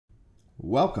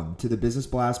Welcome to the Business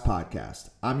Blast Podcast.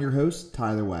 I'm your host,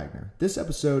 Tyler Wagner. This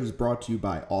episode is brought to you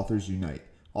by Authors Unite.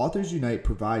 Authors Unite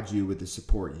provides you with the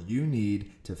support you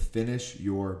need to finish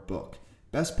your book.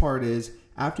 Best part is,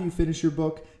 after you finish your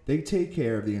book, they take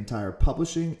care of the entire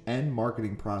publishing and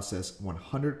marketing process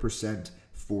 100%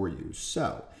 for you.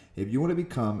 So, if you want to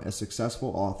become a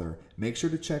successful author, make sure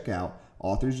to check out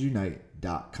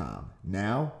authorsunite.com.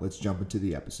 Now, let's jump into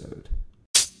the episode.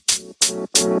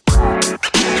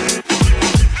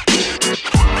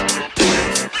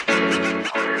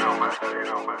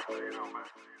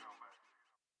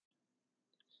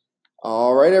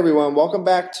 All right, everyone. Welcome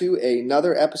back to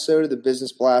another episode of the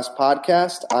Business Blast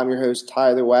Podcast. I'm your host,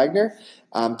 Tyler Wagner.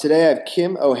 Today I have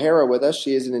Kim 0’Hara with us.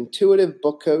 She is an intuitive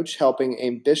book coach helping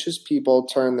ambitious people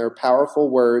turn their powerful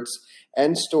words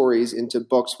and stories into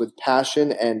books with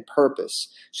passion and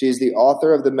purpose. She is the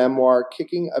author of the memoir,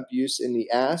 Kicking Abuse in the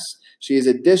Ass. She is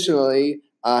additionally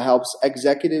helps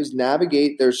executives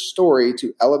navigate their story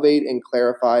to elevate and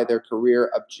clarify their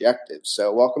career objectives.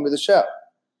 So welcome to the show.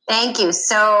 Thank you.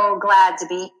 So glad to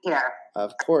be here.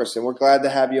 Of course, and we're glad to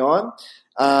have you on.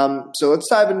 So let's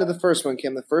dive into the first one,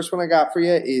 Kim. The first one I got for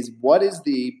you is, what is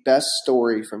the best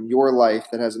story from your life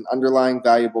that has an underlying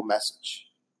valuable message?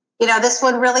 You know, this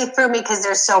one really threw me because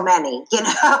there's so many,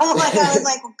 like I was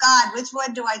like, oh God, which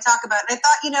one do I talk about? And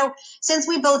I thought, since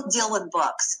we both deal with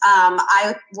books,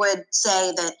 I would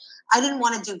say that I didn't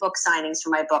want to do book signings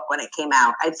for my book when it came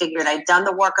out. I figured I'd done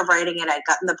the work of writing it. I'd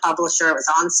gotten the publisher. It was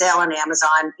on sale on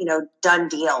Amazon, done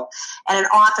deal. And an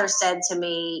author said to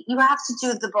me, you have to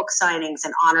do the book signings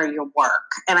and honor your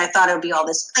work. And I thought it would be all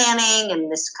this planning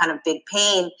and this kind of big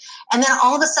pain. And then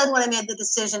all of a sudden when I made the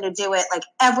decision to do it, like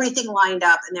everything lined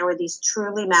up and there were these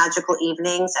truly magical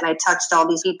evenings and I touched all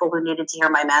these people who needed to hear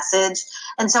my message.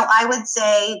 And so I would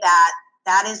say that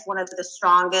is one of the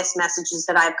strongest messages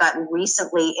that I've gotten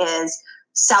recently is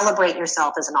celebrate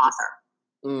yourself as an author.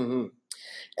 Mm-hmm.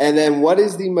 And then what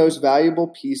is the most valuable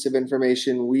piece of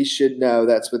information we should know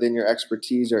that's within your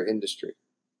expertise or industry?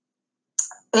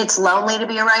 It's lonely to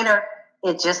be a writer.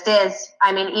 It just is.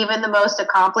 I mean, even the most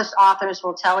accomplished authors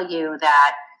will tell you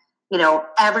that,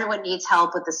 everyone needs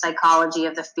help with the psychology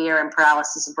of the fear and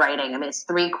paralysis of writing. I mean, it's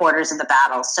 3/4 of the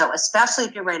battle. So especially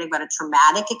if you're writing about a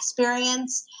traumatic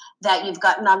experience that you've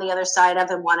gotten on the other side of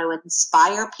and want to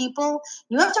inspire people,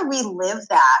 you have to relive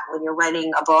that when you're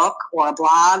writing a book or a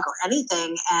blog or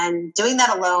anything. And doing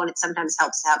that alone, it sometimes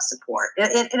helps to have support.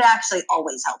 It actually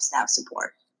always helps to have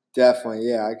support. Definitely.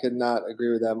 Yeah, I could not agree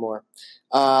with that more.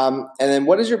 And then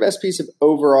what is your best piece of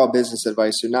overall business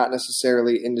advice, so not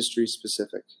necessarily industry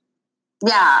specific?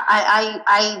 Yeah,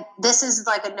 I this is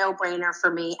like a no-brainer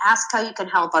for me. Ask how you can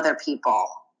help other people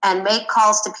and make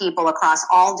calls to people across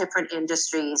all different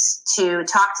industries to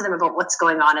talk to them about what's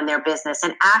going on in their business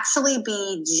and actually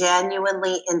be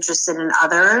genuinely interested in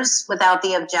others without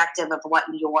the objective of what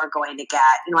you're going to get.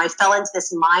 I fell into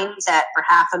this mindset for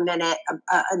half a minute,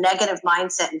 a negative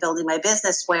mindset in building my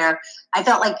business where I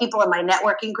felt like people in my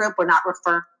networking group were not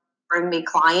referring me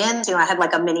clients. I had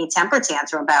like a mini temper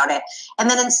tantrum about it. And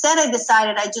then instead I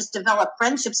decided I just developed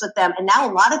friendships with them. And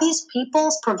now a lot of these people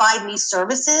provide me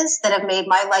services that have made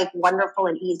my life wonderful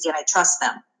and easy, and I trust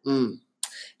them. Mm.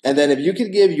 And then if you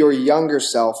could give your younger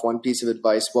self one piece of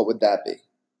advice, what would that be?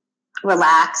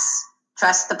 Relax.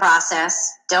 Trust the process.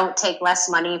 Don't take less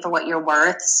money for what you're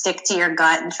worth. Stick to your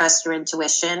gut and trust your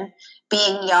intuition.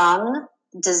 Being young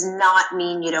does not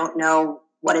mean you don't know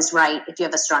what is right if you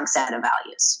have a strong set of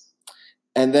values.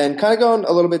 And then kind of going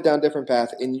a little bit down a different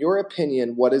path, in your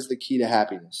opinion, what is the key to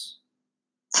happiness?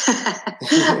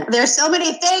 There's so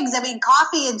many things. I mean,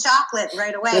 coffee and chocolate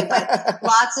right away, but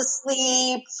lots of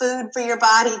sleep, food for your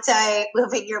body type,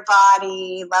 moving your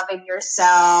body, loving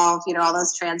yourself, all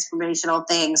those transformational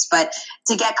things. But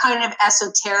to get kind of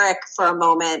esoteric for a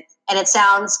moment, and it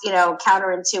sounds,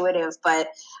 counterintuitive, but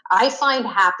I find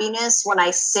happiness when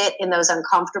I sit in those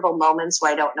uncomfortable moments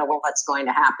where I don't know what's going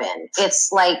to happen. It's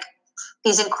like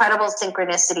these incredible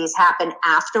synchronicities happen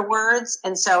afterwards.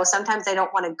 And so sometimes I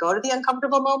don't want to go to the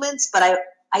uncomfortable moments, but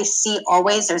I see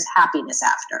always there's happiness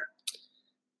after.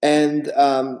 And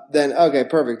then, okay,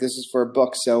 perfect. This is for a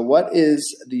book. So what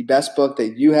is the best book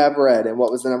that you have read, and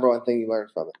what was the number one thing you learned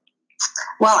from it?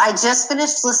 Well, I just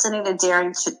finished listening to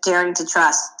Daring to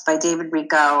Trust by David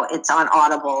Rico. It's on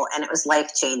Audible, and it was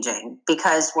life-changing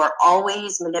because we're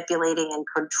always manipulating and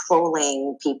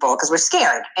controlling people because we're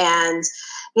scared. And,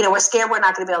 we're scared we're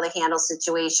not going to be able to handle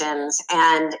situations.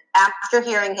 And after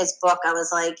hearing his book, I was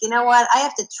like, you know what? I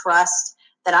have to trust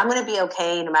that I'm going to be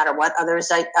okay no matter what others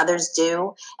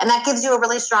do. And that gives you a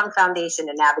really strong foundation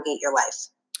to navigate your life.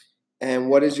 And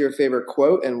what is your favorite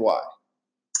quote and why?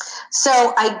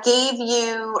 So I'm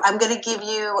going to give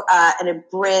you an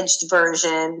abridged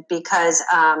version because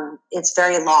it's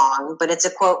very long, but it's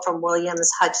a quote from Williams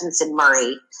Hutchinson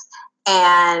Murray.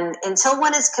 And until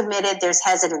one is committed, there's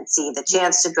hesitancy, the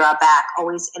chance to draw back,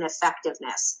 always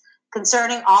ineffectiveness.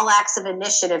 Concerning all acts of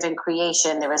initiative and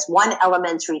creation, there is one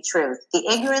elementary truth, the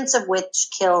ignorance of which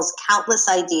kills countless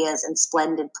ideas and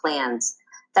splendid plans,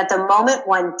 that the moment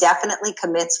one definitely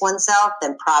commits oneself,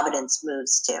 then providence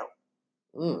moves too.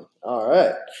 All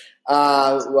right.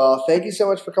 Well, thank you so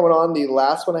much for coming on. The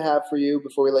last one I have for you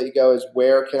before we let you go is,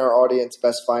 where can our audience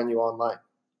best find you online?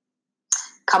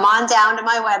 Come on down to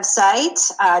my website,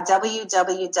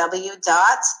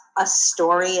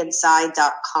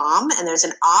 www.astoryinside.com, and there's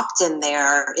an opt-in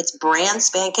there. It's brand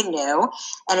spanking new,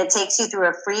 and it takes you through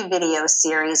a free video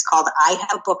series called I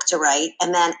Have a Book to Write,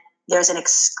 and then there's an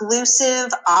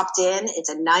exclusive opt-in. It's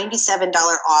a $97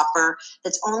 offer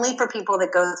that's only for people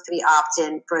that go through the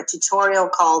opt-in for a tutorial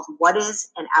called What is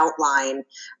an Outline,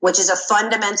 which is a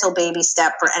fundamental baby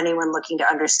step for anyone looking to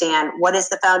understand what is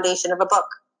the foundation of a book.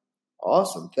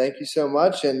 Awesome. Thank you so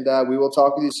much, and we will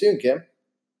talk with you soon, Kim.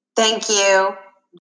 Thank you.